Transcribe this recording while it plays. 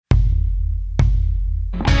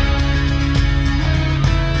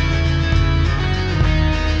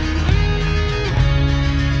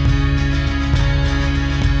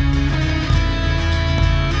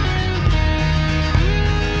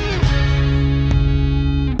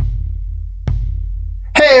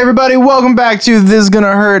everybody, welcome back to This Is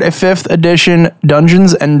Gonna Hurt, a 5th edition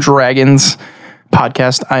Dungeons and Dragons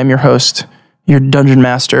podcast. I am your host, your dungeon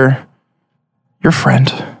master, your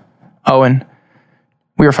friend, Owen.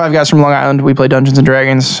 We are 5 guys from Long Island. We play Dungeons and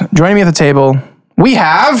Dragons. Joining me at the table, we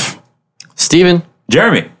have... Steven.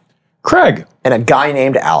 Jeremy. Craig. And a guy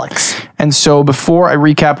named Alex. And so before I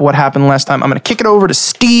recap what happened last time, I'm going to kick it over to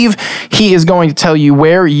Steve. He is going to tell you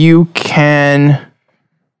where you can...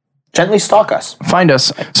 Gently stalk us. find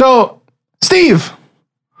us. So, Steve.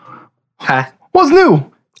 Hi. What's new?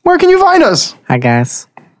 Where can you find us? Hi, guys.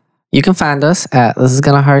 You can find us at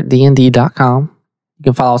thisisgonnahurtdnd.com. You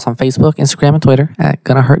can follow us on Facebook, Instagram, and Twitter at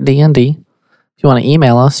GonnaHurtDND. If you want to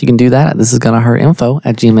email us, you can do that at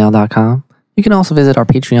thisisgonnahurtinfo@gmail.com. You can also visit our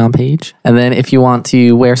Patreon page. And then if you want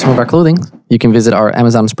to wear some of our clothing, you can visit our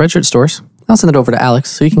Amazon Spreadshirt stores. I'll send it over to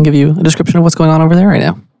Alex so he can give you a description of what's going on over there right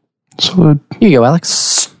now. So, Here you go, Alex.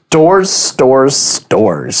 Stores.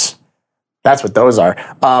 That's what those are.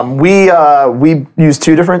 We use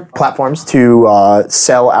 2 different platforms to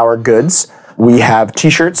sell our goods. We have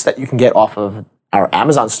T-shirts that you can get off of our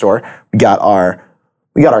Amazon store. We got our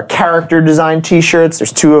character design T-shirts.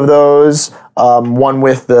 There's 2 of those. One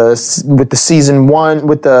with the season 1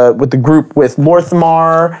 with the group with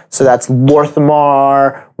Lorthamar. So that's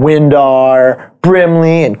Lorthamar, Windar,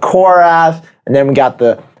 Brimley, and Korath. And then we got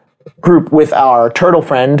the group with our turtle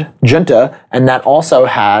friend Junta, and that also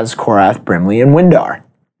has Korath, Brimley, and Windar.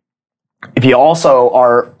 If you also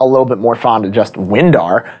are a little bit more fond of just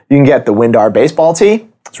Windar, you can get the Windar baseball tee.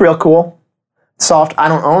 It's real cool. It's soft. I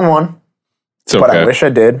don't own one, but I wish I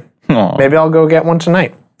did. Aw. Maybe I'll go get one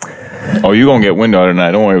tonight. Oh, you're going to get window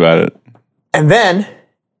tonight. Don't worry about it. And then,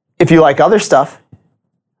 if you like other stuff,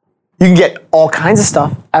 you can get all kinds of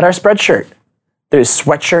stuff at our Spreadshirt. There's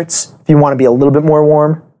sweatshirts if you want to be a little bit more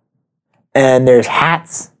warm. And there's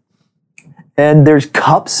hats. And there's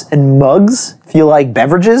cups and mugs if you like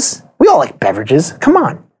beverages. We all like beverages. Come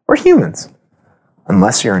on. We're humans.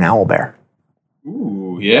 Unless you're an owlbear.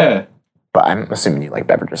 Ooh, yeah. But I'm assuming you like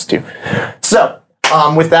beverages too. So,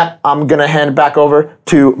 with that, I'm going to hand it back over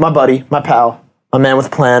to my buddy, my pal, my man with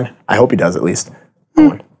a plan. I hope he does at least.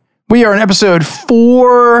 we are in episode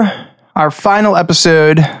 4, our final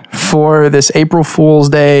episode for this April Fool's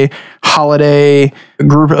Day holiday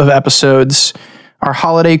group of episodes. Our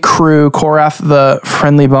holiday crew, Korath the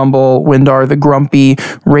Friendly Bumble, Windar the Grumpy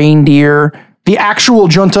Reindeer, the actual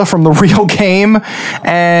Junta from the real game,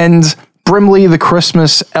 and Brimley the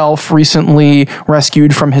Christmas elf recently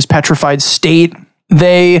rescued from his petrified state.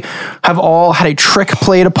 They have all had a trick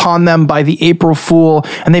played upon them by the April Fool,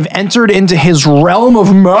 and they've entered into his realm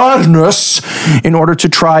of madness in order to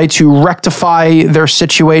try to rectify their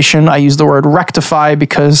situation. I use the word rectify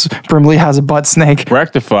because Brimley has a butt snake.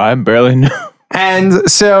 Rectify, barely knew. And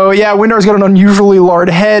so, yeah, Windar's got an unusually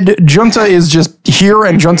large head. Junta is just here,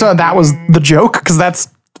 and Junta, that was the joke, because that's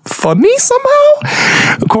funny somehow.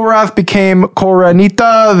 Korath became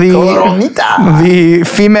Koranita, the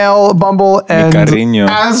female Bumble, and cariño.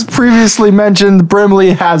 as previously mentioned,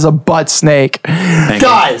 Brimley has a butt snake.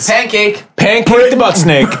 Guys, Pancake. Pancake the butt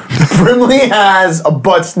snake. Brimley has a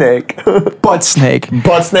butt snake. Butt snake.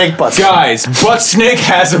 Butt snake. Guys, butt snake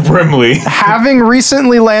has a Brimley. Having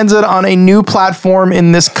recently landed on a new platform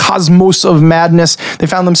in this cosmos of madness, they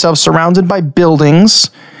found themselves surrounded by buildings.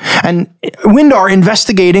 And Windar,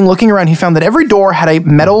 investigating, looking around, he found that every door had a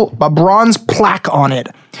bronze plaque on it.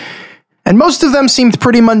 And most of them seemed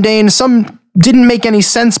pretty mundane. Some didn't make any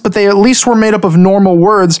sense, but they at least were made up of normal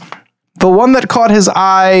words. The one that caught his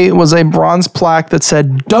eye was a bronze plaque that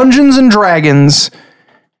said, Dungeons and Dragons,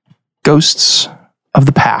 Ghosts of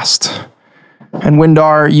the Past. And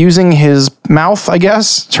Windar, using his mouth, I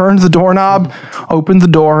guess, turned the doorknob, opened the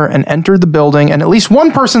door, and entered the building. And at least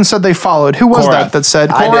one person said they followed. Who was Korath. that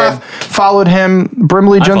said? I Korath did. followed him.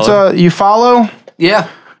 Brimley, Junta, you follow? Yeah.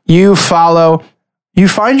 You follow. You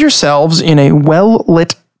find yourselves in a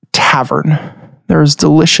well-lit tavern. There's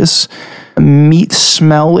delicious meat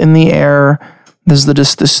smell in the air. There's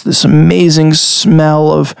this amazing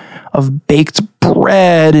smell of baked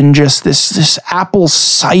bread and just this apple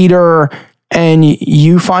cider. And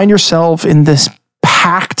you find yourself in this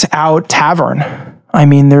packed out tavern. I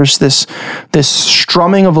mean, there's this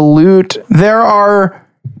strumming of a lute. There are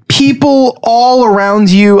people all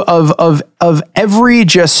around you of every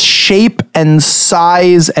just shape and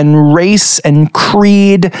size and race and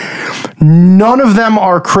creed. None of them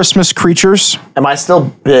are Christmas creatures. Am I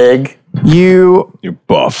still big? You're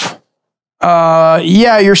buff.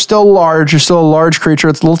 Yeah, you're still large. You're still a large creature.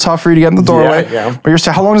 It's a little tough for you to get in the doorway. Yeah. But you're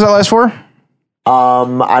still, how long does that last for?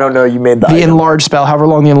 I don't know. You made the The item. enlarged spell, however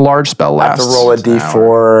long the enlarged spell I have lasts. to roll a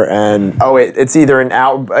d4 and it's either an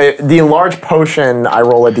hour. The enlarged potion, I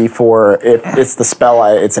roll a d4. If it's the spell,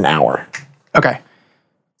 it's an hour. Okay.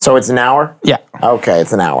 So it's an hour? Yeah. Okay,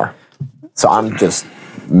 it's an hour. So I'm just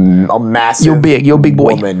a massive You're big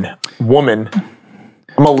boy. Woman.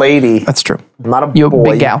 I'm a lady. That's true. I'm not a You're boy.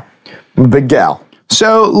 a big gal. I'm a big gal.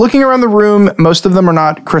 So, looking around the room, most of them are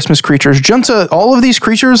not Christmas creatures. Junta, all of these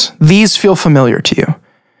creatures, these feel familiar to you.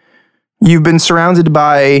 You've been surrounded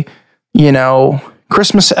by,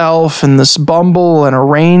 Christmas elf and this bumble and a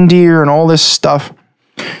reindeer and all this stuff.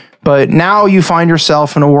 But now you find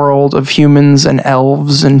yourself in a world of humans and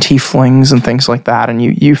elves and tieflings and things like that. And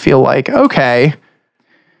you feel like, okay.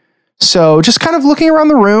 So, just kind of looking around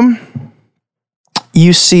the room,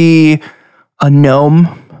 you see a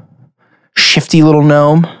gnome. Shifty little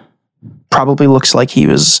gnome. Probably looks like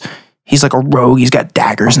he's like a rogue. He's got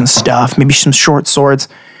daggers and stuff, maybe some short swords.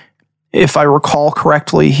 If I recall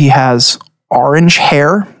correctly, he has orange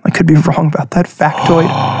hair. I could be wrong about that factoid.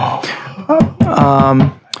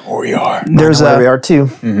 We are. There's There we a are too.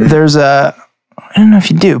 there's a I don't know if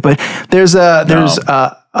you do, but there's a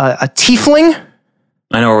tiefling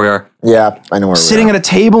I know where we are. Yeah, I know where sitting we are. at a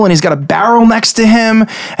table, and he's got a barrel next to him,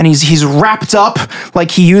 and he's wrapped up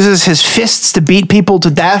like he uses his fists to beat people to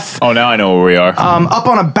death. Oh, now I know where we are. Up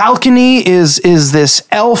on a balcony is this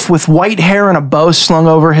elf with white hair and a bow slung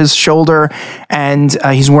over his shoulder, and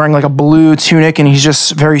he's wearing like a blue tunic, and he's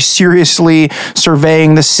just very seriously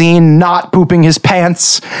surveying the scene, not pooping his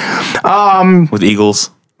pants. With eagles.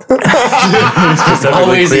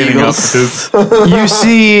 Always eagles.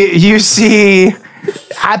 You see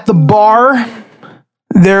at the bar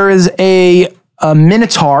there is a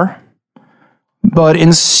minotaur, but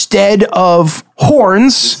instead of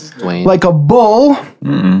horns Dwayne. like a bull,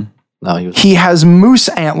 No, he was. he has moose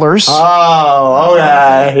antlers. Oh,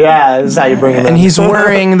 okay. Yeah, this is how you bring him in. And he's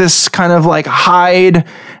wearing this kind of like hide,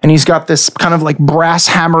 and he's got this kind of like brass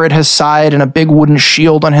hammer at his side and a big wooden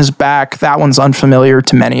shield on his back. That one's unfamiliar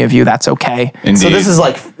to many of you. That's okay. Indeed. So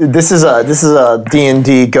this is a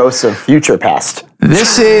D&D Ghosts of Future Past.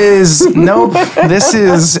 This is this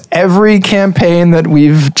is every campaign that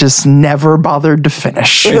we've just never bothered to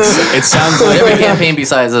finish. it sounds Every like campaign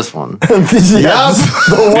besides this one. Yes.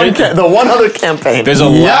 The one other campaign. there's a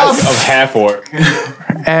lack of half orc.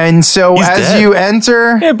 And so as dead. you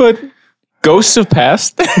enter, Yeah, but ghosts of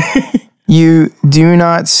past. you do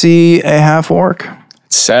not see a half orc.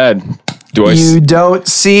 It's sad. Do I? You don't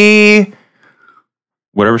see.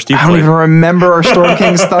 Whatever Steve I don't played. even remember our Storm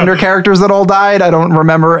King's Thunder characters that all died. I don't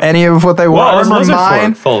remember any of what they were. I remember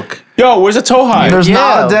mine. Folk. Yo, where's a Tohai? There's Yeah.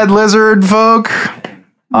 not a dead lizard, folk.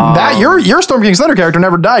 That your Storm King's Thunder character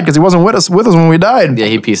never died because he wasn't with us when we died. Yeah,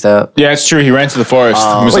 he pieced out. Yeah, it's true. He ran to the forest.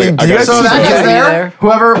 He was Wait, like, I do you gotta guys So see that Yeah. is He there. there?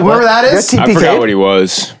 Whoever that is. I forgot what he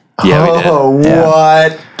was. Yeah, we did. Oh,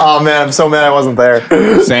 what? Oh, man, I'm so mad I wasn't there.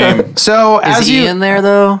 Same. So Is as he you in there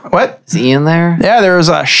though? what? Is he in there? Yeah, there's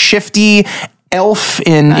a shifty elf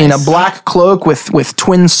in a black cloak with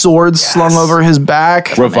twin swords slung over his back.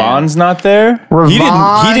 Ravon's not there.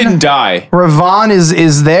 Ravon? He didn't die. Ravon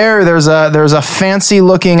is there. There's a fancy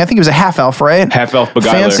looking. I think he was a half elf, right? Half elf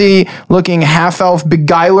beguiler. Fancy looking half elf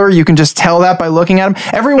beguiler. You can just tell that by looking at them.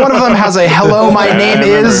 Every one of them has a "Hello, my name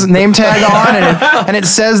is" name tag on, and it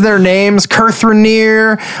says their names: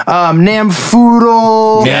 Kurthranir,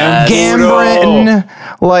 Namfoodle, Yes. Gambrin.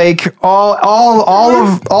 Like all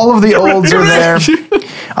of the olds are there.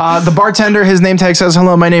 The bartender, his name tag says,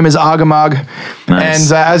 "Hello, my name is Agamog."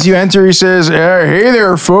 Nice. And as you enter, he says, "Hey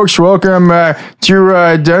there, folks! Welcome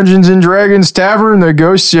to Dungeons and Dragons Tavern, the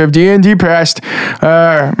Ghosts of D&D Past.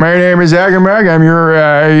 My name is Agamog. I'm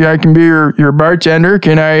I can be your bartender.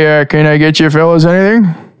 Can I get you fellas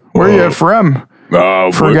anything? Where you from?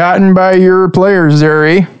 Oh, Forgotten by your players, there,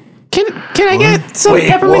 eh? Can I get some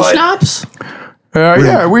peppermint schnapps?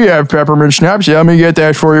 Yeah, we have peppermint schnapps. Yeah, let me get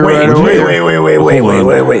that for you right away.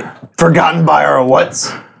 Wait. Forgotten by our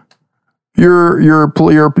what's? Your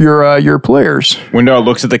players. Windar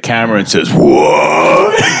looks at the camera and says,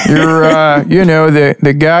 "What?" You're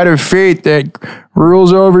the god of fate that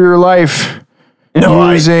rules over your life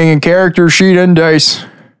using a character sheet and dice.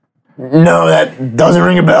 No, that doesn't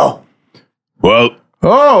ring a bell. Well,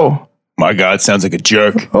 Oh, my God, sounds like a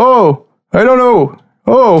jerk. I don't know.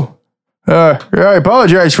 Yeah, I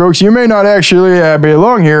apologize, folks. You may not actually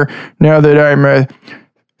belong here now that I'm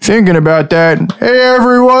thinking about that. Hey,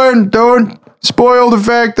 everyone, don't spoil the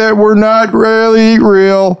fact that we're not really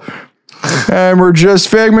real. And we're just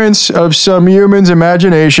figments of some human's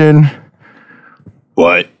imagination.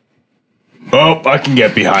 What? Oh, I can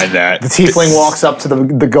get behind that. The tiefling walks up to the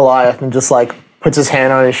Goliath and just like puts his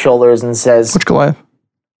hand on his shoulders and says, Which Goliath?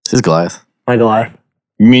 This is Goliath. "My Goliath."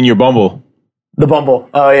 You mean your Bumble? The Bumble.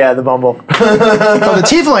 Oh yeah, the Bumble. Oh, the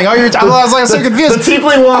Tiefling. Oh, I was like so The confused.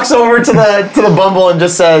 Tiefling walks over to the Bumble and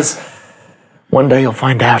just says, "One day you'll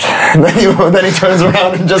find out." And then he turns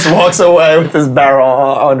around and just walks away with his barrel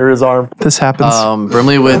under his arm. This happens.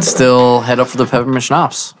 Brimley would still head up for the peppermint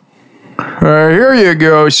schnapps. Here you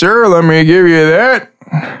go, sir. Let me give you that.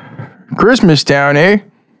 Christmas Town, eh?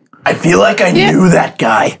 I feel like I knew that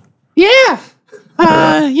guy. Yeah.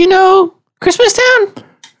 Christmas Town?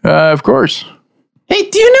 Of course. Hey,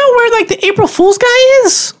 do you know where, the April Fool's guy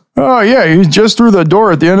is? Oh, yeah, he's just through the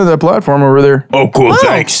door at the end of that platform over there. Oh, cool,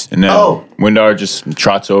 thanks. And then Windar just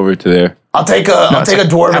trots over to there. I'll take a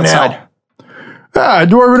dwarven ale.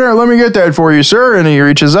 Dwarven ale, let me get that for you, sir. And he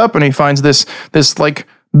reaches up and he finds this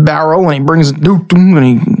barrel and he brings it,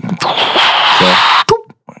 and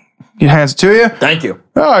he hands it to you. Thank you.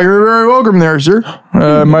 Oh, you're very welcome there, sir.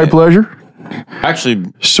 My pleasure. Actually,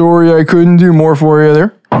 Sorry I couldn't do more for you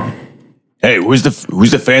there. hey, who's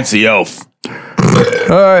the fancy elf?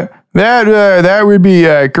 That would be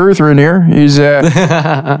Kurthrin here. He's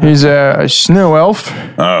a snow elf.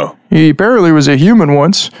 Oh, He apparently was a human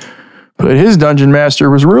once, but his dungeon master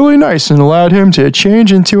was really nice and allowed him to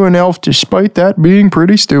change into an elf despite that being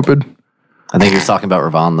pretty stupid. I think he was talking about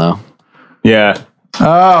Ravon, though. yeah.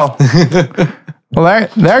 Oh. Well,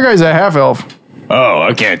 that guy's a half elf. Oh,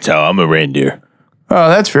 I can't tell. I'm a reindeer. Oh,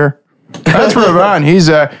 that's fair. That's Ravon. He's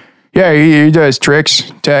he does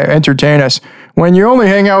tricks to entertain us. When you only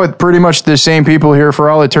hang out with pretty much the same people here for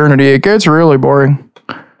all eternity, it gets really boring.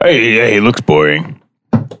 Hey, yeah, he looks boring.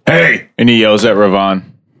 Hey, and he yells at Ravon.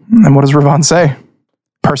 And what does Ravon say?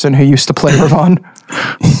 Person who used to play Ravon.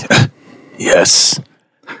 Yes.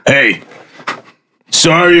 Hey,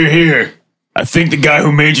 sorry you're here. I think the guy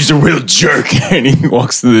who made you's a real jerk. And he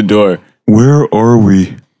walks through the door. Where are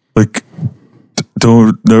we?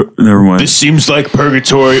 Never mind. This seems like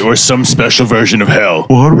purgatory or some special version of hell.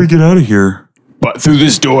 Well, how do we get out of here? But through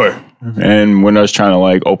this door. And Window's trying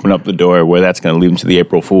to open up the door where that's going to lead him to the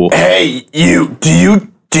April Fool. Hey, you.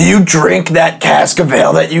 Do you drink that cask of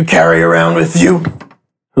ale that you carry around with you?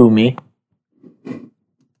 Who, me?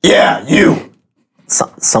 Yeah, you.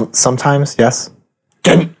 Sometimes, yes.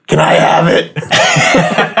 Can I have it?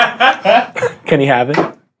 Can he have it?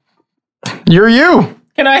 You're you.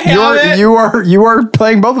 Can I have it? You are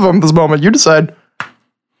playing both of them at this moment. You decide.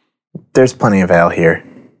 There's plenty of ale here.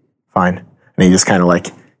 Fine. And he just kind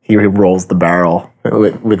of he rolls the barrel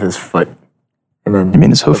with his foot. And then You mean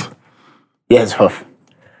his hoof? Yeah, his hoof.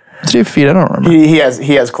 Does he have feet? I don't remember. He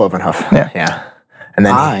has cloven hoof. Yeah. And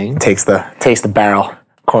then he takes the barrel.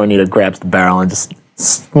 Coronita grabs the barrel and just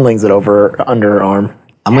slings it over under her arm.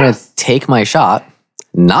 I'm going to take my shot,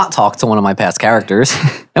 not talk to one of my past characters,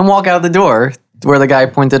 and walk out the door where the guy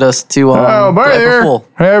pointed us to Oh, bye the April there. Fool.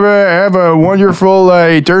 Have a wonderful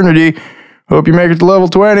eternity. Hope you make it to level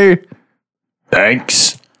 20.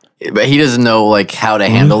 Thanks. But he doesn't know how to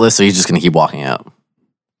handle this, so he's just going to keep walking out.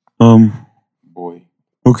 Boy.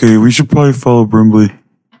 Okay, we should probably follow Brimley.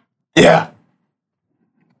 Yeah.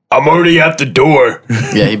 I'm already at the door.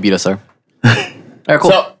 Yeah, he beat us there. All right,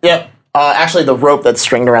 cool. So, yeah. Actually, the rope that's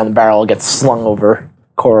stringed around the barrel gets slung over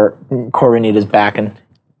Coronita's back, and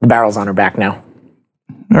the barrel's on her back now.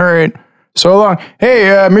 All right. So long. Hey,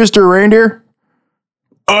 Mr. Reindeer.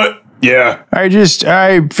 Yeah.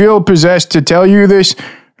 I feel possessed to tell you this.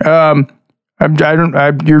 You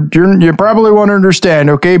probably won't understand,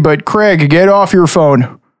 okay? But Craig, get off your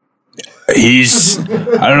phone. I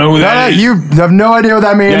don't know who that is. You have no idea what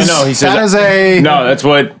that means. Yeah, no, he says that is a. No, that's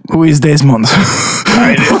what. Who is Desmond?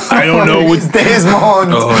 I don't know what. Desmond.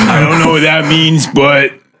 I don't know what that means,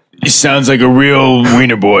 but it sounds like a real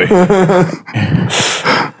wiener boy.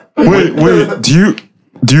 Wait.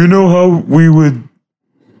 Do you know how we would?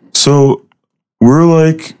 So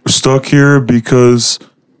we're stuck here because.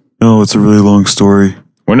 No, it's a really long story.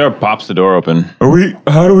 Windar pops the door open.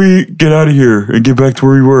 How do we get out of here and get back to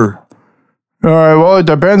where we were? All right. Well, it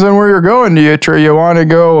depends on where you're going. Do you want to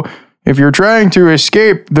go? If you're trying to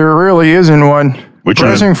escape, there really isn't one.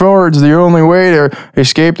 Pressing forward's the only way to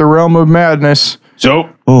escape the realm of madness.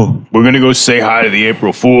 So, we're going to go say hi to the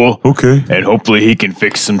April Fool. Okay. And hopefully he can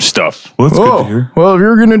fix some stuff. Well, that's good to hear. Well, if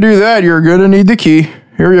you're going to do that, you're going to need the key.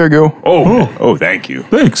 Here you go. Oh, thank you.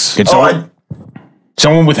 Thanks. Can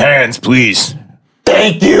someone with hands, please?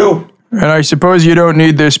 Thank you. And I suppose you don't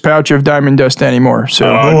need this pouch of diamond dust anymore. So,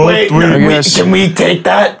 Can we take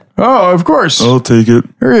that? Oh, of course. I'll take it.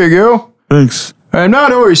 Here you go. Thanks. I'm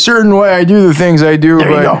not always certain why I do the things I do, There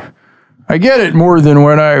you but go. I get it more than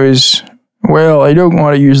when I was, I don't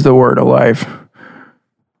want to use the word alive.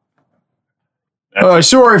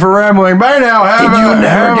 Sorry for rambling. Bye now.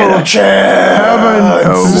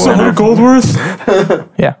 Is this Henry Goldworth?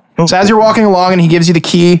 Yeah. So as you're walking along and he gives you the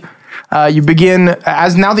key, you begin,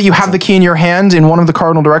 now that you have the key in your hand, in one of the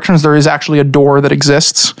cardinal directions, there is actually a door that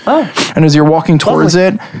exists. Oh. And as you're walking towards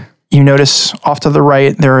it, you notice off to the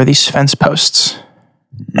right, there are these fence posts.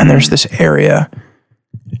 And there's this area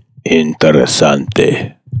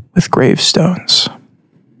Interessante. with gravestones.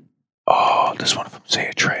 Oh, does one of them say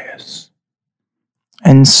Atreus?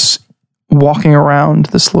 And walking around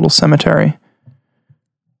this little cemetery,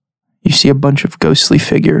 you see a bunch of ghostly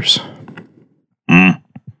figures.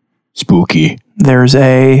 Spooky. There's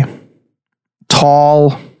a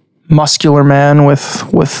tall, muscular man with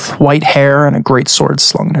white hair and a great sword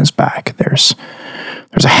slung in his back. There's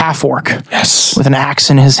a half-orc with an axe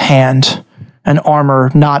in his hand and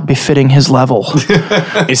armor not befitting his level. Is he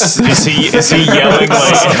yelling like,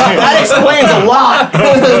 That explains a lot.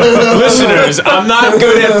 listeners, I'm not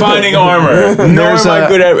good at finding armor, nor am I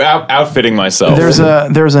good at outfitting myself. There's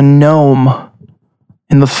a gnome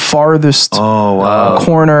in the farthest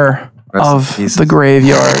corner of the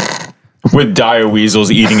graveyard. With dire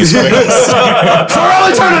weasels eating his face. For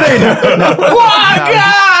all eternity!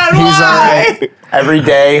 Why? Every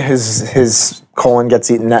day, his colon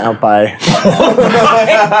gets eaten out by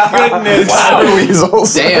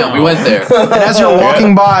weasels. Damn, we went there. And as you're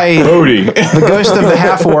walking by, Bodhi. the ghost of the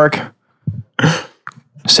half-orc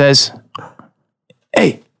says,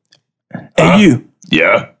 Hey, you.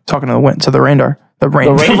 Yeah. Talking to the reindeer. The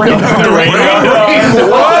reindeer.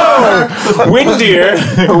 Whoa! Windeer.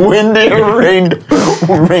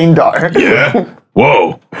 Reindeer. Yeah.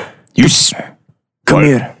 Whoa. You. Come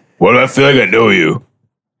here. Well, I feel like I know you.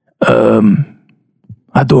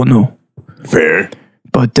 I don't know. Fair.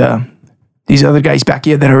 But these other guys back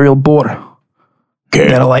here that are real bored. Okay.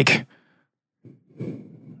 That are like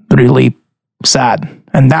really sad.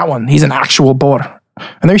 And that one, he's an actual boar.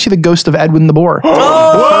 And there you see the ghost of Edwin the Boar. The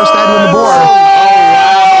first Edwin the Boar.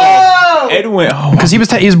 Edwin. Oh, Because he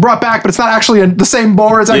was brought back, but it's not actually the same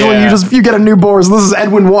boar. It's actually Yeah. you get a new boar. So this is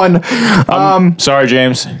Edwin 1. sorry,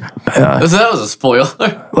 James. That was a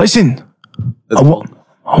spoiler. Listen, I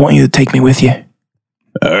want you to take me with you.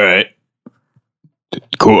 All right.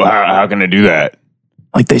 Cool. How can I do that?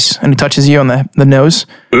 Like this. And he touches you on the nose.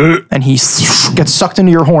 And he gets sucked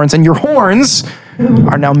into your horns. And your horns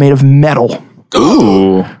are now made of metal.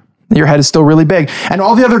 Ooh. Your head is still really big. And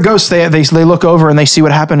all the other ghosts, they look over and they see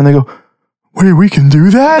what happened and they go, wait, we can do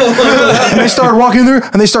that? And they start walking through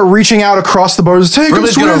and they start reaching out across the borders. Take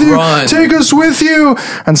us with you. Run. Take us with you.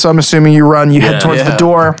 And so I'm assuming you run. You head towards the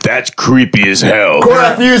door. That's creepy as hell.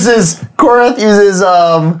 Korath uses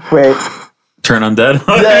wait. Turn undead.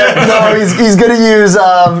 No, he's gonna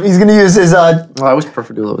use his I wish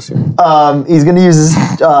Perfidula was here. he's gonna use his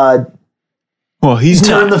Well, he's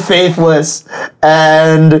Turn the Faithless,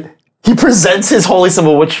 and he presents his holy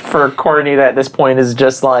symbol, which for Courtney at this point is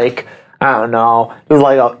just like, I don't know, it's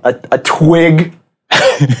like a twig.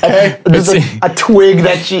 Just a twig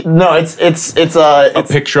that she it's a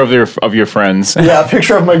picture of your friends. yeah, a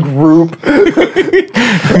picture of my group.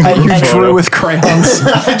 And you drew with crayons.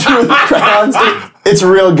 I drew with crayons. It's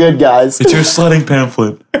real good, guys. It's your sledding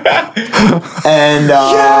pamphlet. And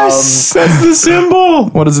Yes, that's the symbol.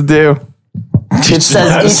 What does it do? it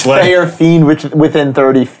says each sled. fair fiend within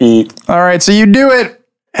 30 feet. All right, so you do it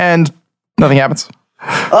and nothing happens.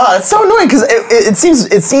 It's so annoying because it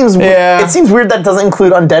seems Yeah. it seems weird that it doesn't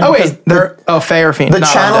include undead. Oh because wait, they're Fey or Fiend. the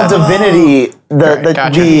not channel undead. divinity,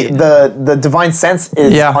 Gotcha. the divine sense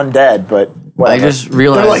is undead, but whatever. I just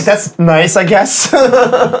realized. They're like, that's nice, I guess.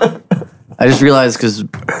 I just realized because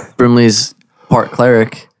Brimley's part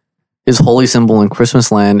cleric, his holy symbol in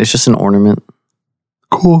Christmas Land is just an ornament.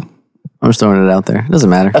 Cool. I'm just throwing it out there. It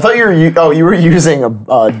doesn't matter. I thought you were using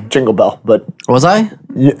a jingle bell, but Was I?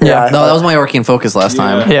 yeah, No, that was my Arcane Focus last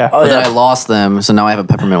time. Yeah, But then I lost them, so now I have a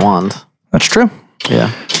peppermint wand. that's true.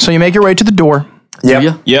 Yeah. So you make your way to the door. Yep.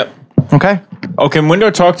 Yeah. Yep. Okay. Oh, can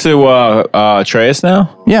Window talk to Atreus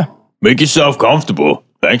now? Yeah. Make yourself comfortable.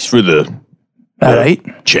 Thanks for the All right.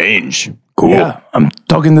 change. Cool. Yeah, I'm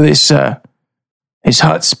talking to this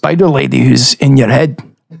hot spider lady who's in your head.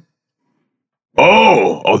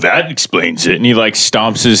 Oh, that explains it. And he like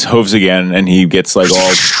stomps his hooves again, and he gets like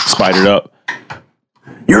all spidered up.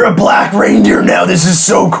 You're a black reindeer now. This is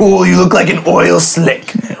so cool. You look like an oil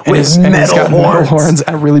slick with He's metal got horns. metal horns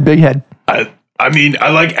and a really big head. I mean, I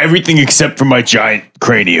like everything except for my giant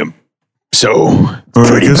cranium. So, All right,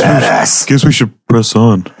 Pretty I badass. guess we should press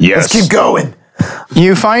on. yes. Let's keep going.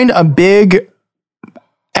 You find a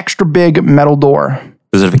extra big metal door.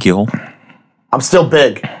 Does it have a keyhole? I'm still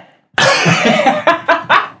big.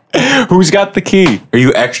 Who's got the key? Are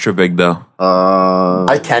you extra big though?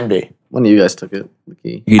 I can be. One of you guys took it. The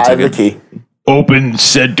key. You I have took the it. key. Open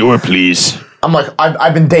said door, please. I'm like,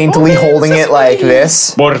 I've been daintily holding it like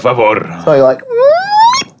this. Por favor. So you're like,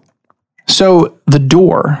 So the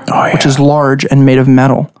door, which is large and made of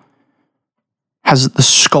metal, has the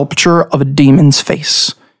sculpture of a demon's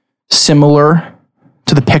face, similar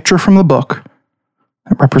to the picture from the book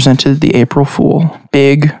that represented the April Fool.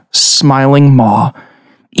 Big, smiling maw,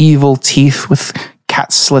 evil teeth with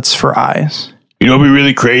cat slits for eyes. You know, it'd be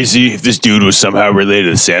really crazy if this dude was somehow related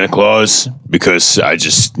to Santa Claus, because I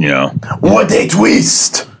just, what a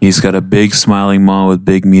twist! He's got a big smiling maw with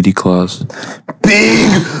big meaty claws.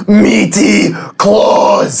 Big, meaty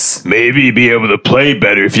claws! maybe be able to play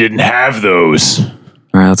better if you didn't have those. All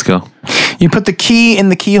right, let's go. You put the key in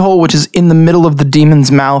the keyhole, which is in the middle of the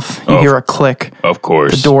demon's mouth. You hear a click. Of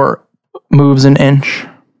course. The door moves an inch.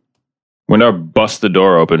 Windar bust the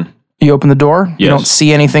door open. You open the door. You Yes. don't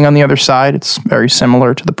see anything on the other side. It's very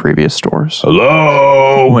similar to the previous doors.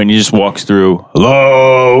 Hello? And he just walks through.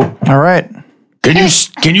 Hello? All right.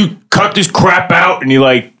 Can you cut this crap out? And he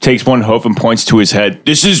takes one hoof and points to his head.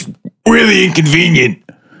 This is really inconvenient.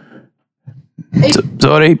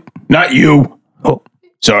 Sorry. Not you. Oh.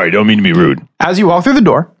 Sorry, don't mean to be rude. As you walk through the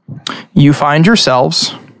door, you find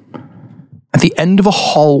yourselves at the end of a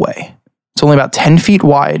hallway. It's only about 10 feet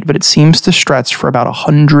wide, but it seems to stretch for about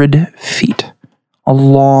 100 feet. A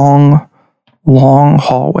long, long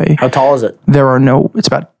hallway. How tall is it? It's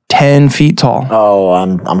about 10 feet tall. Oh,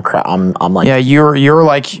 I'm like, Yeah, you're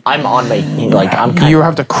like, I'm on my, I'm kind you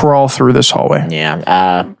have to crawl through this hallway.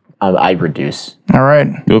 yeah, I reduce. All right.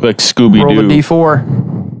 You look like Scooby-Doo. Roll a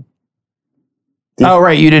D4. Oh,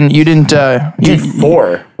 right. You didn't,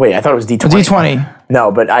 D4. Wait, I thought it was D20. D20. No,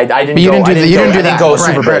 but I didn't you go. didn't do I that- didn't you go, didn't do I didn't that. go Right,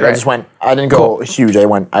 super right, big. right. I just went. I didn't go huge. I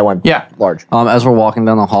went Yeah. large. As we're walking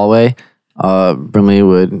down the hallway, Brimley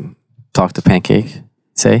would talk to Pancake.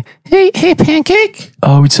 Say, hey, Pancake.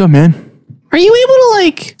 Oh, what's up, man? Are you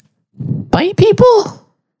able to bite people?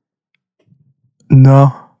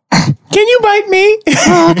 No. Can you bite me?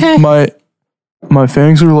 Oh, okay. My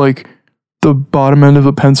fangs are like the bottom end of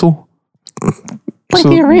a pencil. Like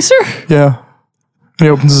the eraser? Yeah. And he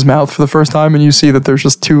opens his mouth for the first time, and you see that there's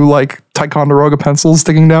just two Ticonderoga pencils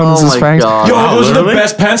sticking down as his fangs. Yo, those are the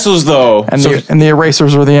best pencils, though. And the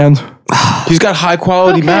erasers are the end. He's got high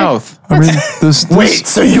quality mouth. I mean, this Wait,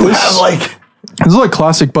 so you have like this is like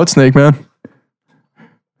classic butt snake, man.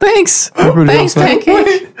 Thanks. Everybody Thanks, else, man.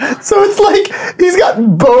 Pancake. so it's like he's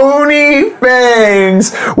got bony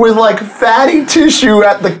fangs with like fatty tissue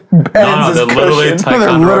at the ends as they're literally cushion. No,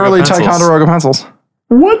 they're literally Ticonderoga pencils.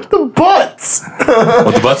 What the butts?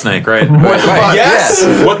 With the butt snake, right? Yes.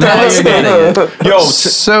 What the hell? Yo,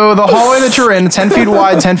 So the hallway that you're in, 10 feet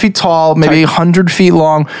wide, 10 feet tall, maybe 100 feet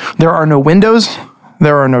long. There are no windows.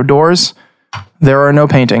 There are no doors. There are no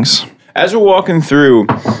paintings. as we're walking through,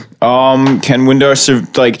 can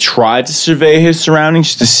Windar try to survey his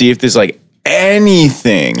surroundings to see if there's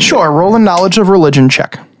anything? Sure, roll a knowledge of religion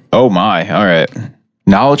check. Oh my! All right,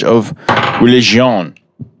 knowledge of religion.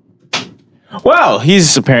 Well,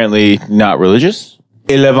 he's apparently not religious.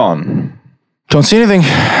 11. Don't see anything.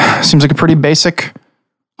 Seems like a pretty basic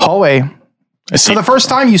hallway. For the first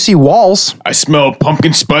time, you see walls. I smell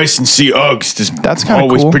pumpkin spice and see Uggs. That's kinda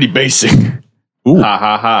always cool. pretty basic. Ooh. Ha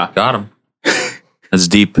ha ha. Got him. That's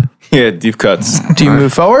deep. Yeah, deep cuts. Do you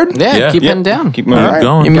move forward? Yeah, keep heading down. Keep moving. All right.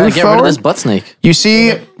 going. You Gotta move get rid of forward. this butt snake. You see,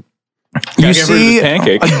 get rid of this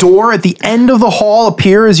pancake. a door at the end of the hall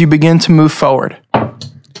appear as you begin to move forward.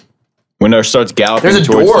 Windar starts galloping There's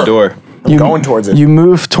a towards door. the door. Going towards it. You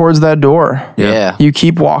move towards that door. Yeah. You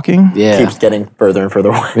keep walking. Yeah. Keeps getting further and further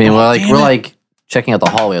away. I mean, we're checking out the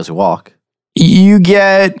hallway as we walk. You're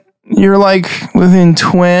within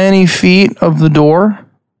 20 feet of the door,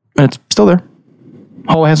 and it's still there.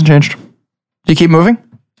 Hallway hasn't changed. You keep moving.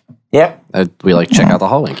 Yep. We check out the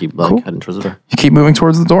hallway and keep heading towards the door. You keep moving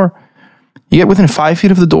towards the door. You get within 5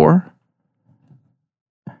 feet of the door,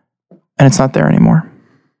 and it's not there anymore.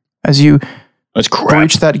 As you That's crap.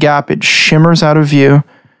 breach that gap, it shimmers out of view,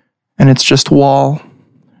 and it's just wall.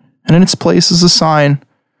 And in its place is a sign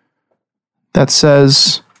that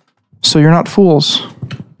says, "So you're not fools.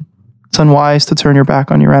 It's unwise to turn your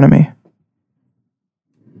back on your enemy."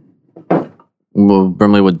 Well,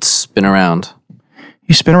 Brimley would spin around.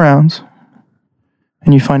 You spin around,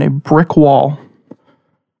 and you find a brick wall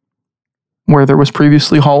where there was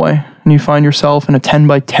previously hallway, and you find yourself in a 10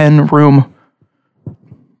 by 10 room.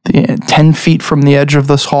 10 feet from the edge of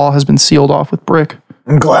this hall has been sealed off with brick.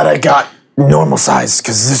 I'm glad I got normal size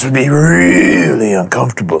because this would be really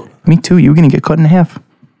uncomfortable. Me too. You're going to get cut in half.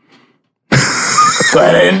 Go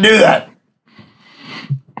ahead, I didn't do that.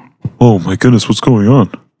 Oh my goodness, what's going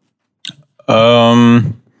on?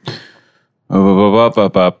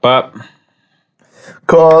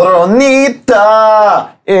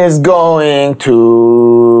 Coronita is going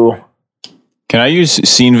to... Can I use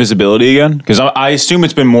see invisibility again? Because I assume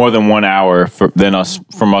it's been more than 1 hour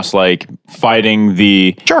from us like fighting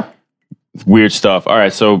the Sure. weird stuff. All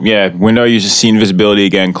right, so yeah, Window uses see invisibility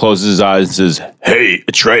again, closes his eyes and says, "Hey,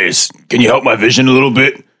 Atreus, can you help my vision a little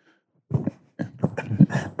bit?"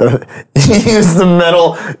 Use the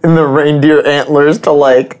metal in the reindeer antlers to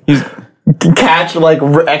like catch like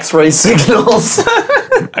X-ray signals.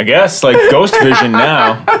 I guess like ghost vision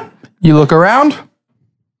now. You look around.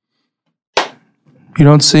 You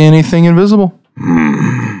don't see anything invisible.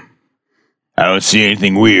 I don't see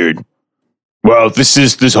anything weird. Well,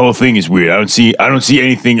 this whole thing is weird. I don't see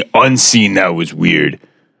anything unseen that was weird.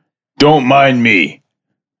 Don't mind me.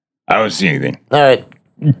 I don't see anything. All right.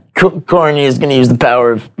 Corny is going to use the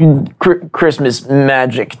power of Christmas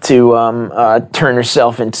magic to turn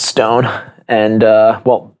herself into stone and,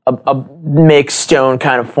 make stone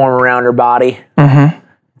kind of form around her body. Mm-hmm.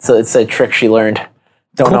 So it's a trick she learned.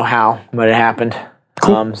 Don't know how, but it happened.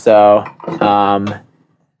 Cool.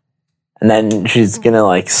 And then she's going to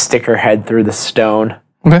like stick her head through the stone.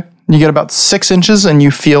 Okay. You get about 6 inches and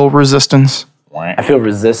you feel resistance. I feel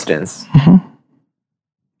resistance. Mm-hmm.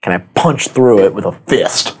 Can I punch through it with a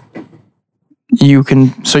fist? You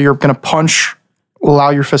can, so you're going to punch, allow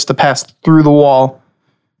your fist to pass through the wall,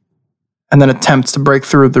 and then attempt to break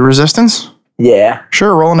through the resistance? Yeah.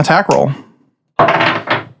 Sure, roll an attack roll.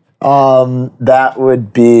 That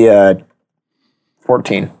would be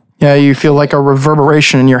 14. Yeah, you feel like a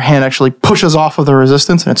reverberation and your hand actually pushes off of the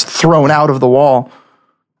resistance and it's thrown out of the wall.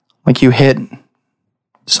 Like you hit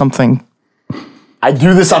something. I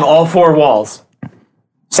do this on all 4 walls.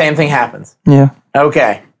 Same thing happens. Yeah.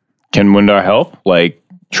 Okay. Can Windar help? Like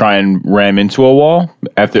try and ram into a wall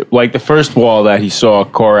after like the first wall that he saw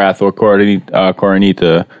Korath or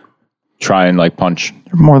Coronita try and like punch.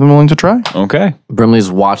 You're more than willing to try. Okay.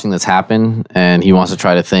 Brimley's watching this happen, and he wants to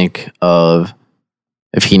try to think of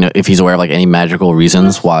if he's aware of like any magical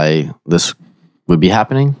reasons why this would be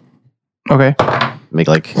happening. Okay. Make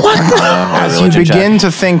like As you begin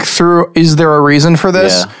to think through, is there a reason for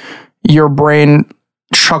this? Yeah. Your brain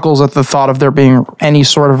chuckles at the thought of there being any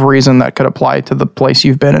sort of reason that could apply to the place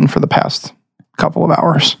you've been in for the past couple of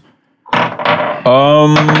hours.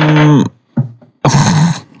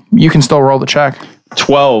 You can still roll the check.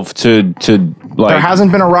 12 to like. There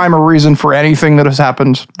hasn't been a rhyme or reason for anything that has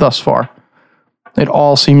happened thus far. It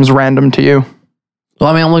all seems random to you. Well,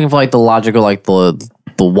 I mean, I'm looking for like the logical, like the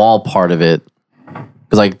wall part of it,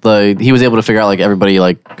 because like he was able to figure out like everybody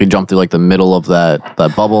like could jump through like the middle of that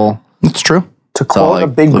bubble. That's true. To So quote like a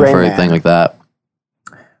big looking gray for anything man like that.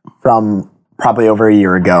 from probably over a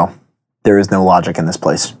year ago, there is no logic in this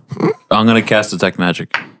place. I'm gonna cast detect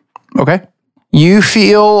magic. Okay. You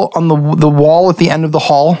feel on the wall at the end of the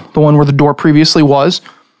hall, the one where the door previously was,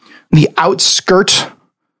 the outskirt,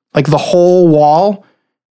 like the whole wall,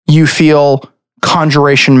 you feel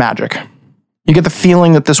conjuration magic. You get the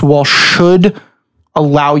feeling that this wall should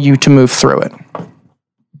allow you to move through it.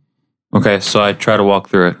 Okay, so I try to walk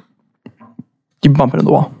through it. You bump into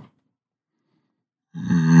the wall.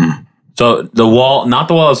 So the wall, not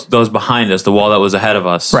the wall that was behind us, the wall that was ahead of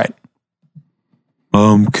us. Right.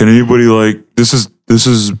 Can anybody like this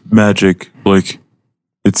is magic. Like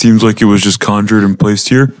it seems like it was just conjured and placed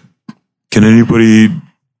here. Can anybody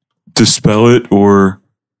dispel it or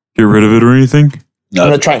get rid of it or anything? I'm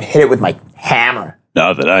going to try and hit it with my hammer.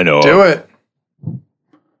 Not that I know. Do it.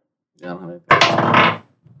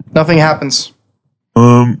 Nothing happens.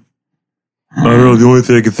 I don't know. The only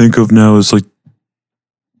thing I can think of now is like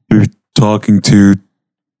maybe talking to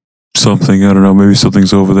something. I don't know. Maybe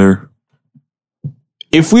something's over there.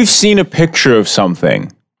 If we've seen a picture of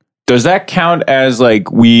something, does that count as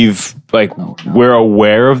like we're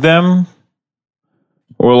aware of them?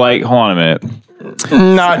 Or like, hold on a minute.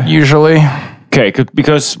 Not usually. Okay,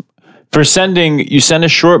 because for you send a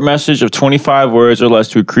short message of 25 words or less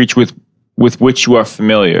to a creature with which you are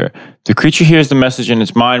familiar. The creature hears the message in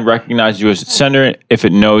its mind, recognizes you as its sender if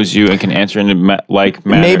it knows you and can answer in a manner.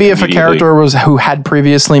 Maybe if a immediately. character who had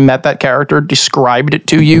previously met that character described it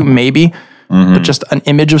to you, maybe. But just an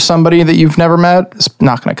image of somebody that you've never met is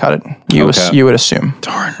not going to cut it. You would assume.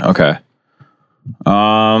 Darn. Okay.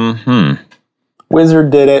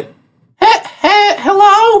 Wizard did it. Hey,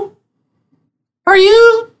 hello? Are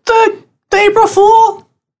you the April Fool?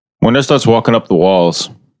 Winter starts walking up the walls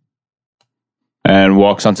and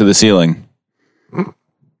walks onto the ceiling.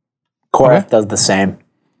 Korath does the same.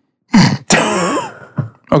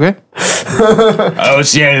 Okay. I don't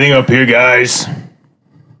see anything up here, guys.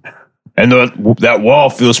 And that wall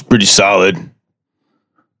feels pretty solid.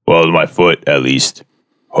 Well, my foot, at least.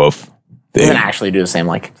 Hoof. It doesn't actually do the same.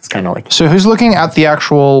 Like it's kind of like. So who's looking at the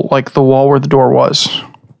actual like the wall where the door was?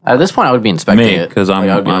 At this point, I would be inspecting Me, it. because Like,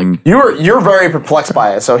 I would be like, You're very perplexed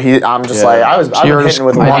by it. So I'm just like I was. I you're was just hitting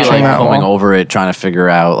with I'd be watching like that going wall. over it, trying to figure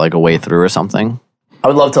out like a way through or something. I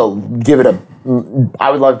would love to give it a. I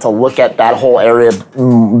would love to look at that whole area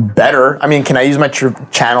better. I mean, can I use my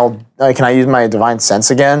channel? Can I use my divine sense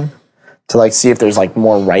again to like see if there's like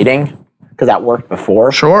more writing? Because that worked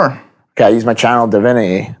before. Sure. Okay, I use my channel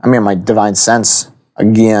divinity. I mean, my divine sense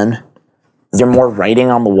again. Is there more writing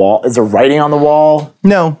on the wall? Is there writing on the wall?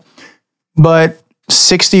 No, but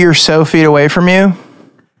 60 or so feet away from you.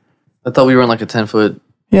 I thought we were in like a 10-foot.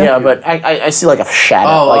 Yeah, but I see like a shadow.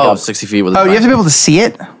 Oh, like 60 feet with Oh, you have to be able to see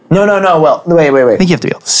it? I No. Well, wait. think you have to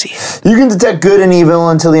be able to see it. You can detect good and evil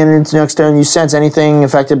until the end of the next turn. You sense anything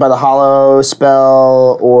affected by the hollow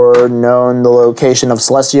spell or known the location of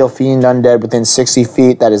celestial fiend undead within 60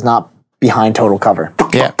 feet that is not behind total cover.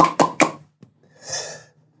 Yeah.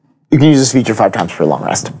 You can use this feature 5 times for a long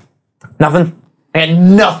rest. Nothing? I got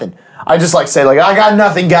nothing. I just like say like, I got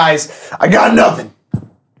nothing, guys. I got nothing.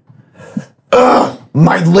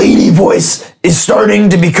 My lady voice is starting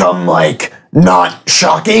to become like not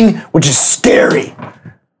shocking, which is scary.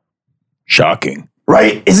 Shocking.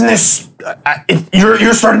 Right? Isn't this?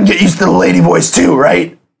 You're starting to get used to the lady voice too,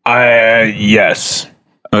 right? Yes.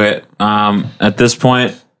 Okay. At this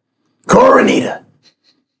point, Coronita.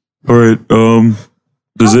 All right.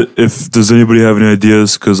 Does anybody have any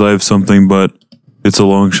ideas? Because I have something, but it's a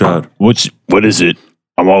long shot. What is it?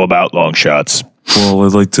 I'm all about long shots. Well,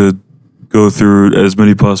 I'd like to go through as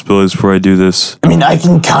many possibilities before I do this. I mean, I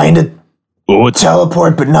can kind of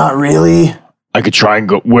teleport, but not really. I could try and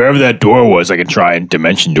go wherever that door was. I could try and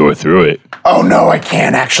dimension door through it. Oh no, I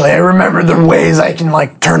can't actually. I remember the ways I can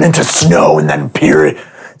like turn into snow and then appear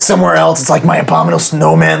somewhere else. It's like my abominable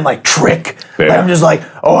snowman like trick. Fair. Like, I'm just like,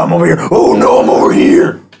 oh, I'm over here. Oh no, I'm over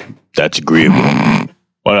here. That's agreeable.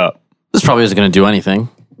 What up? This probably isn't going to do anything,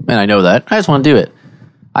 and I know that. I just want to do it.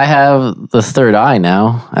 I have the third eye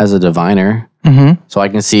now as a diviner, so I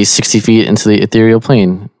can see 60 feet into the ethereal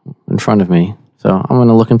plane in front of me. So I'm going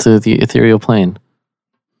to look into the ethereal plane.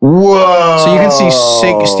 Whoa. So you can see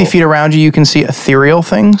 60 feet around you. You can see ethereal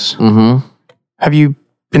things. Mm-hmm. Have you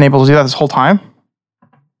been able to do that this whole time?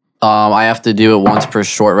 I have to do it once per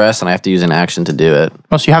short rest, and I have to use an action to do it.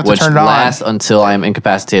 Oh, so you have to Which turn it on. lasts until I'm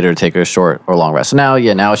incapacitated or take a short or long rest. So now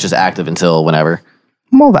it's just active until whenever.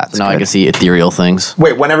 Well, that's Now good. I can see ethereal things.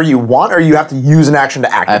 Wait, whenever you want, or you have to use an action to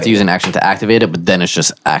activate? I have to use an action to activate it, but then it's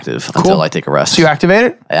just active until I take a rest. So you activate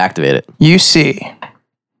it. I activate it. You see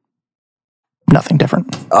nothing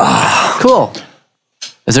different. Cool.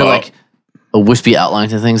 Is there like a wispy outline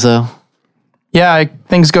to things though? Yeah,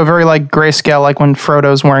 things go very like grayscale, like when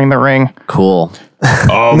Frodo's wearing the ring. Cool.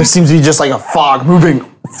 There seems to be just like a fog moving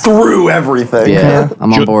through everything. Yeah,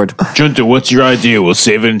 I'm on board. Junta, what's your idea? We'll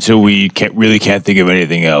save it until we can't think of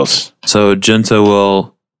anything else. so Junta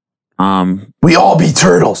will We all be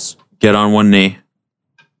turtles. get on one knee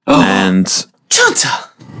and Junta.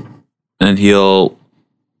 and he'll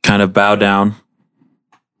kind of bow down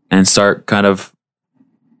and start kind of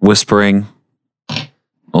whispering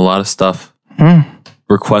a lot of stuff,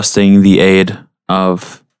 requesting the aid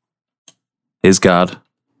of his god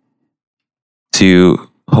to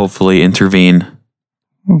hopefully intervene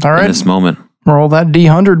All in right, this moment. roll that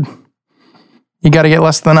D100. You got to get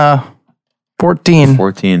less than a 14.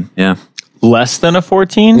 14, yeah. Less than a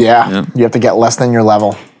 14? Yeah. Yeah. You have to get less than your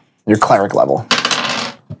level, your cleric level.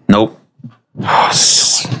 Nope.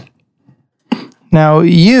 Now,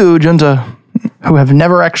 you, Junta, who have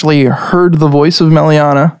never actually heard the voice of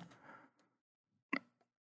Meliana,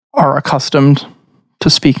 are accustomed to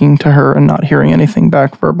speaking to her and not hearing anything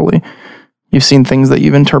back verbally. You've seen things that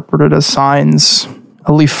you've interpreted as signs,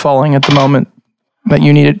 a leaf falling at the moment that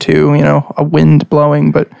you need it to, a wind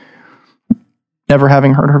blowing, but never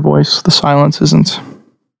having heard her voice, the silence isn't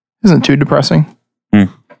too depressing.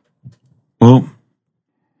 Well,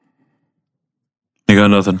 I got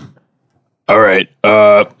nothing. All right.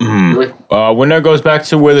 Winner goes back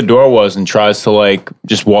to where the door was and tries to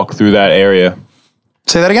just walk through that area.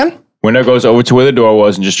 Say that again? Winner goes over to where the door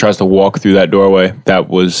was and just tries to walk through that doorway that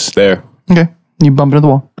was there. Okay. You bump into the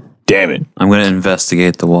wall. Damn it. I'm going to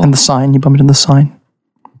investigate the wall. And the sign, you bump into the sign.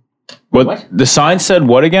 What? The sign said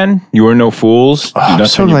what again? You are no fools. I'm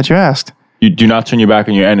so glad you asked. You do not turn your back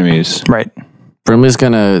on your enemies. Right. Brimley's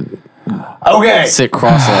gonna Okay. sit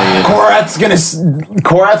cross-legged.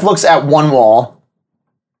 Korath looks at one wall.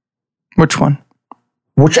 Which one?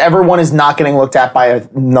 Whichever one is not getting looked at by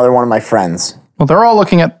another one of my friends. Well, they're all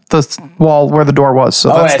looking at the wall where the door was. So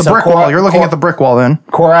that's the brick wall. You're looking at the brick wall then.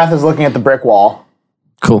 Korath is looking at the brick wall.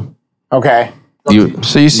 Cool. Okay.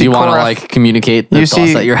 So you see you want to Korath- like communicate the you thoughts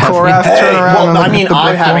see that you're having? Korath turn around Well, and I look mean, at the I'm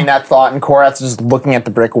brick having wall. that thought, and Korath's just looking at the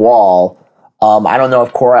brick wall. I don't know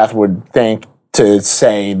if Korath would think to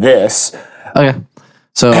say this. Okay.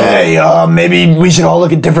 So Hey, maybe we should all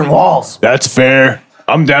look at different walls. That's fair.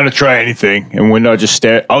 I'm down to try anything. And Windar just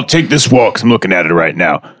stare. I'll take this wall because I'm looking at it right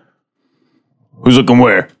now. Who's looking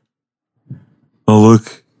where? Oh,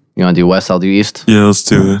 look. you want to do west? I'll do east. Yeah, let's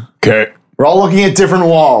do it. Okay. We're all looking at different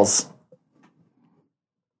walls.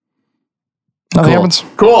 Nothing Cool. happens.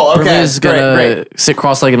 Cool. Okay. Brimley's gonna Great. sit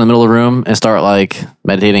cross-legged in the middle of the room and start like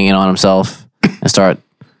meditating in on himself and start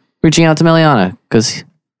reaching out to Meliana because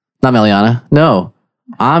not Meliana. No,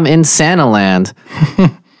 I'm in Santa land.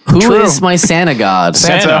 Who is True. my Santa god?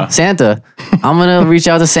 Santa. Santa. I'm gonna reach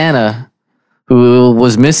out to Santa, who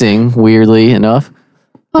was missing weirdly enough.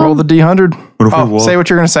 Roll the D100. What if we Oh, walk? say what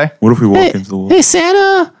you're going to say. What if we walk into the wall? Hey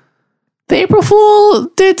Santa, the April Fool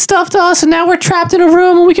did stuff to us, and now we're trapped in a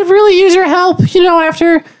room, and we could really use your help. You know,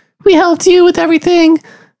 after we helped you with everything,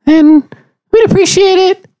 and we'd appreciate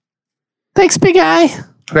it. Thanks, big guy.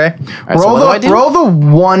 Okay. right, so what do I do? Roll the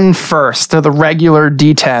 1 first, the regular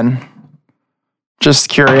D10. Just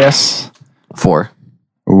curious. 4.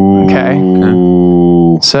 Okay.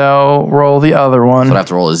 Ooh. So roll the other one. Would I have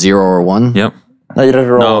to roll a 0 or 1? Yep. No, you didn't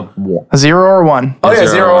roll. No. A 0 or 1. Oh, yeah,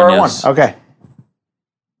 0 or 1. yes. Okay.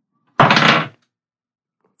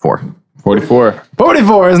 4. 44.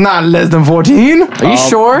 44 is not less than 14. Are you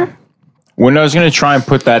sure? Windar's gonna try and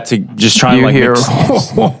put that to just try and You like hear,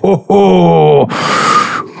 mix.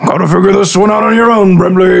 gotta figure this one out on your own,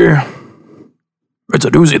 Brimley. It's a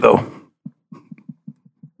doozy, though.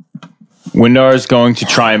 Windar's going to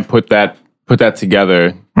try and put that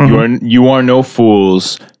together. You are no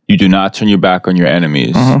fools. You do not turn your back on your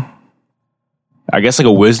enemies. I guess like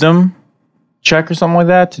a wisdom check or something like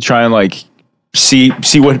that to try and like see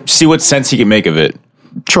what sense he can make of it.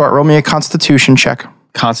 Sure, roll me a constitution check.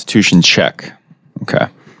 Constitution check. Okay.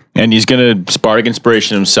 And he's gonna bardic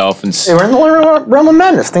inspiration himself and Hey, we're in the realm of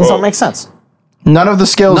madness. Things don't make sense. None of the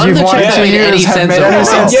skills None of you've the wanted checks to made any use have sense made at any all.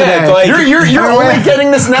 sense Yeah, today. like- You're only getting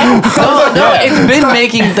this now? No, it's been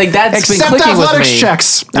making like that's been Except clicking with athletics me.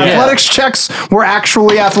 checks. Athletics checks were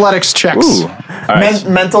actually athletics checks. Ooh. All right.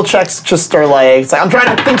 Mental checks just are like, it's like, I'm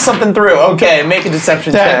trying to think something through. Okay, make a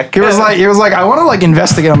deception Yeah, check. he was like, I want to like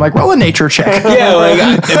investigate. I'm like, roll a nature check. Yeah,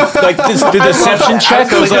 like the deception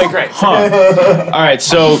check. I was like, great. huh. All right,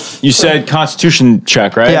 so you said Constitution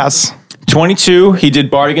check, right? Yes. 22. He did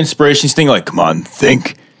bardic inspiration. He's thinking like, come on,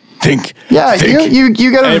 think. Yeah, think. you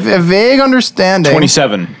get a vague understanding.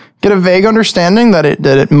 27. Get a vague understanding that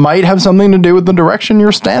it might have something to do with the direction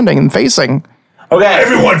you're standing and facing. Okay,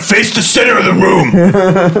 Everyone face the center of the room.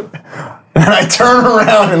 and I turn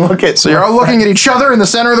around and look at. So you're all looking at each other in the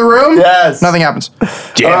center of the room? Yes. Nothing happens.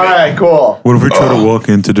 Damn All it. right, cool. What if we try to walk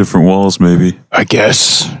into different walls, maybe? I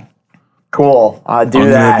guess. Cool. Do I'm gonna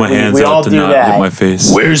that. have my hands we all out to do not that. hit my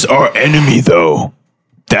face. Where's our enemy, though?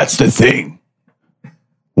 That's the thing.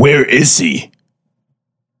 Where is he?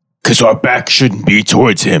 Because our back shouldn't be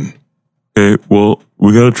towards him. Okay, well,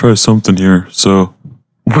 we gotta try something here. So,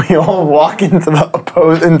 We all walk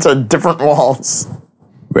into different walls.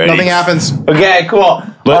 Ready? Nothing happens. Okay, cool.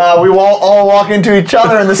 But- We will all walk into each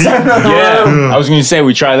other in the center of the room. Yeah, I was going to say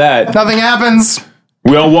we try that. Nothing happens.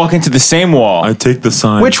 We all walk into the same wall. I take the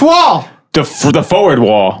sign. Which wall? the forward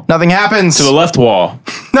wall. Nothing happens. To the left wall.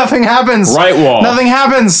 Nothing happens. Right wall. Nothing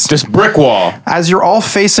happens. This brick wall. As you're all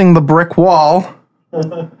facing the brick wall,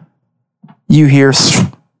 you hear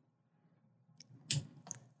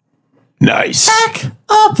Nice.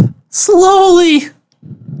 Up slowly.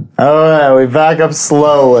 All right, we back up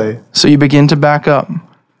slowly. So you begin to back up.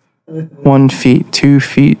 1 feet, 2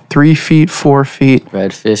 feet, 3 feet, 4 feet,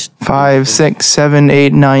 Redfish. 5, 6, 7,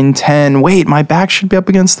 8, 9, 10. Wait, my back should be up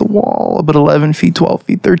against the wall. But 11 feet, 12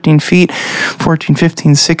 feet, 13 feet, 14,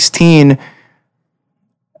 15, 16.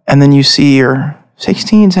 And then you see you're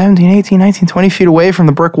 16, 17, 18, 19, 20 feet away from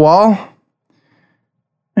the brick wall.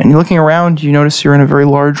 And you're looking around, you notice you're in a very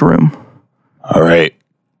large room. All right.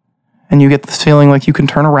 And you get this feeling like you can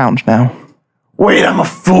turn around now. Wait, I'm a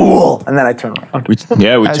fool. And then I turn around. We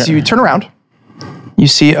As you turn around, you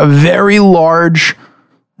see a very large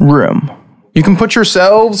room. You can put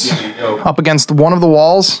yourselves up against one of the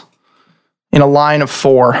walls in a line of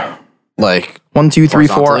 4. Like 1, 2, 3,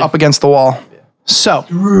 4, Horizontally? up against the wall. So,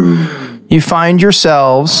 you find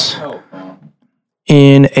yourselves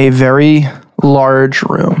in a very large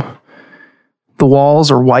room. The walls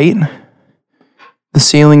are white. The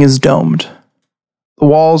ceiling is domed. The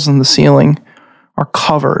walls and the ceiling are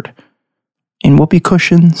covered in whoopee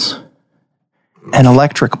cushions and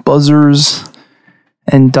electric buzzers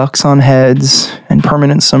and ducks on heads and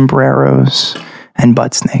permanent sombreros and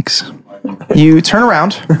butt snakes. You turn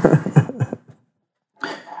around,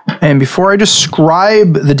 and before I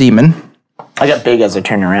describe the demon, I got big as I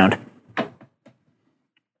turn around.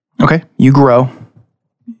 okay, you grow.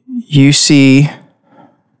 You see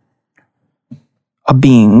a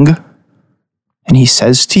being, and he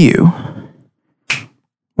says to you,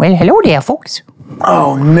 "Well, hello there, folks."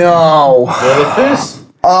 Oh no!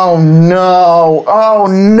 Oh no! Oh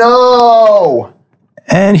no!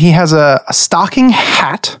 And he has a stocking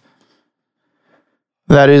hat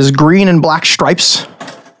that is green and black stripes.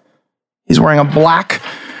 He's wearing a black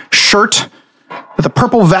shirt with a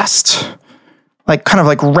purple vest, kind of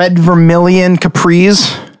like red vermilion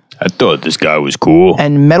capris, I thought this guy was cool.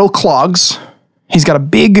 and metal clogs. He's got a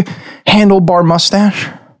big handlebar mustache.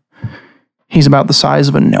 He's about the size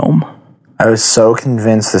of a gnome. I was so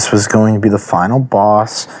convinced this was going to be the final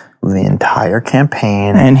boss of the entire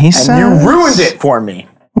campaign, And he says, you ruined it for me.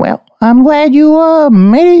 "Well, I'm glad you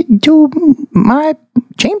made it to my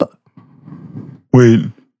chamber. Wait,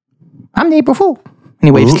 I'm the April Fool." And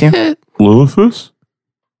he waves to you. Lilithus?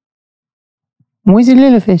 Where's the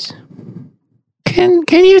little fish?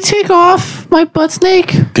 Can you take off my butt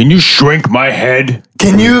snake? Can you shrink my head?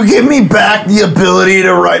 Can you give me back the ability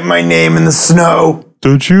to write my name in the snow?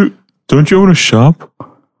 Don't you own a shop?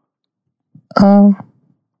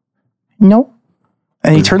 No.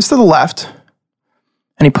 And he turns to the left,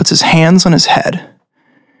 and he puts his hands on his head,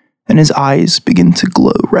 and his eyes begin to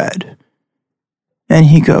glow red. And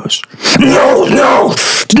he goes, No!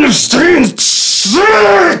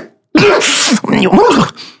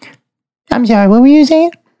 "I'm sorry, what were you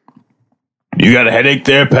saying?" You got a headache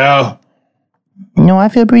there, pal? "No, I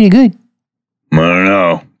feel pretty good." I don't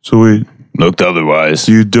know. So wait, Looked otherwise.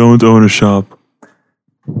 you don't own a shop.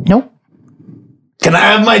 "Nope." Can I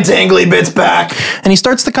have my dangly bits back? And he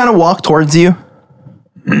starts to kind of walk towards you,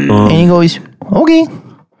 and Um, he goes, "Okay.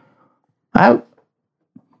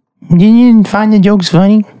 Didn't find the jokes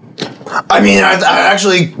funny?" I mean, I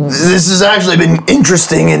actually, this has actually been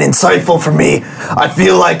interesting and insightful for me. I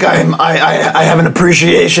feel like I have an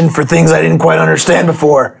appreciation for things I didn't quite understand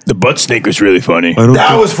before. The butt snake was really funny.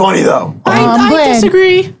 That was funny though. I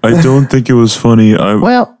disagree. I don't think it was funny.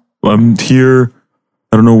 Well, I'm here.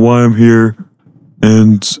 I don't know why I'm here,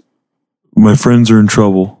 and my friends are in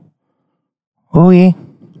trouble. okay.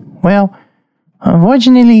 Well,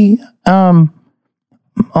 unfortunately,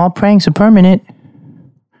 all pranks are permanent.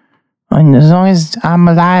 And as long as I'm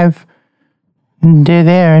alive, they're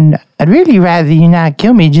there. And I'd really rather you not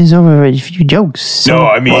kill me just over a few jokes. So, No,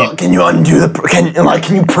 I mean, Well, can you undo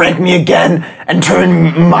can you prank me again and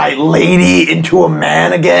turn my lady into a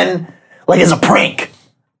man again? Like as a prank.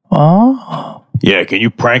 yeah, can you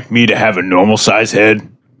prank me to have a normal size head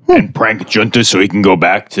and prank Junta so he can go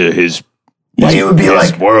back to his Like it would be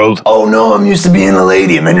his like, world? oh no, I'm used to being a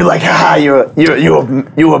lady, and then you're like, haha,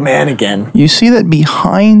 you're a man again. you see that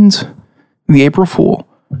behind the April Fool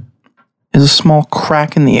is a small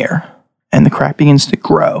crack in the air. And the crack begins to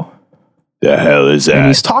grow. The hell is And that?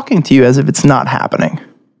 he's talking to you as if it's not happening.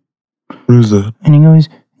 What is that? And he goes,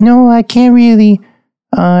 "No, I can't really,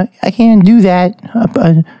 I can't do that.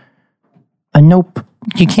 A nope.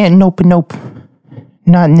 You can't nope a nope.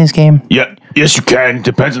 Not in this game. Yeah, yes you can.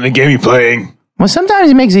 Depends on the game you're playing. Well, sometimes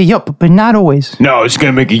it makes a yup, but not always." No, it's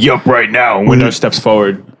gonna make a yup right now. Window steps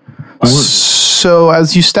forward. So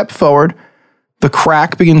as you step forward, the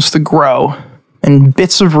crack begins to grow, and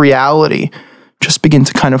bits of reality just begin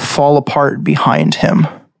to kind of fall apart behind him.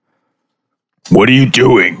 What are you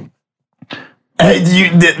doing? Hey,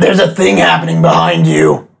 there's a thing happening behind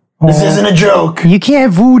you. This isn't a joke. You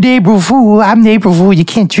can't fool the April Fool. I'm the April Fool. You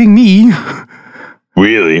can't trick me.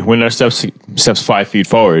 Really? Window steps 5 feet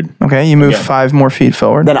forward. Okay, you move 5 more feet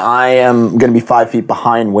forward. Then I am going to be 5 feet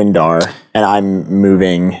behind Windar, and I'm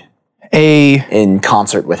moving A in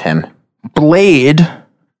concert with him. blade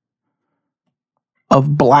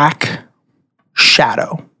of black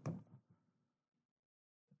shadow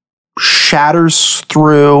shatters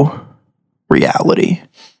through reality,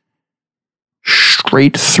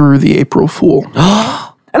 straight through the April Fool.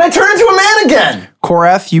 And I turn into a man again.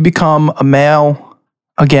 Korath, you become a male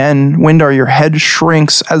again. Windar, your head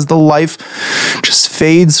shrinks as the life just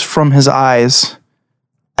fades from his eyes.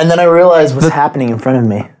 And then I realize what's happening in front of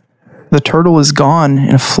me. The turtle is gone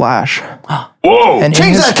in a flash. Whoa! And in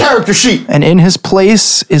Change his, that character sheet. and in his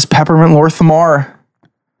place is Peppermint Lorthamar.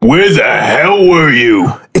 Where the hell were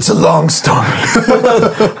you? It's a long story.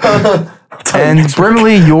 And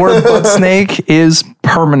Brimley, your butt snake is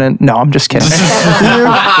permanent. No, I'm just kidding.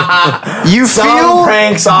 you Some feel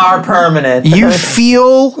pranks are permanent. you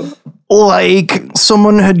feel like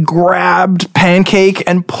someone had grabbed Pancake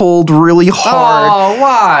and pulled really hard. Oh,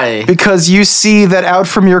 why? Because you see that out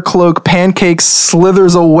from your cloak, Pancake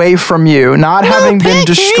slithers away from you, not having been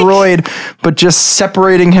destroyed, but just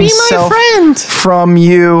separating himself from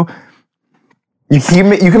you. You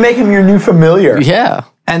can make him your new familiar. Yeah.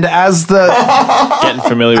 And as the Getting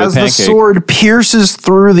familiar with as the Pancake. sword pierces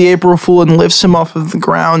through the April Fool and lifts him off of the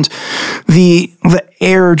ground, the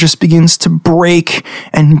air just begins to break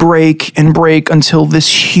and break and break until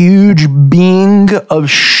this huge being of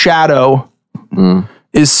shadow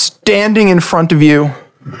is standing in front of you.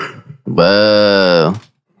 Whoa.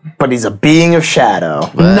 But he's a being of shadow.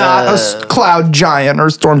 Not a cloud giant or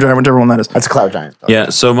storm giant, whichever one that is. That's a cloud giant. Yeah.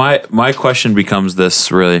 So my question becomes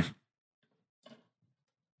this: really,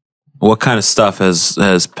 what kind of stuff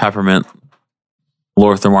has Peppermint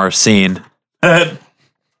Lorthamar seen?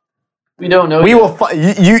 We don't know. We will.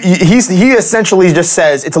 He essentially just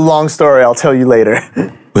says, "It's a long story. I'll tell you later."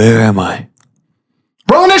 Where am I?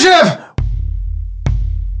 Roll initiative!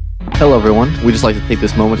 Hello, everyone. We'd just like to take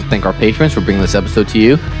this moment to thank our patrons for bringing this episode to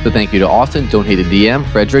you. So thank you to Austin, Don't Hate the DM,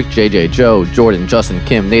 Frederick, JJ, Joe, Jordan, Justin,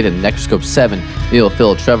 Kim, Nathan, Necroscope 7, Neil,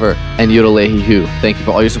 Phil, Trevor, and Yodelehi Hu. Thank you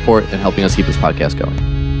for all your support and helping us keep this podcast going.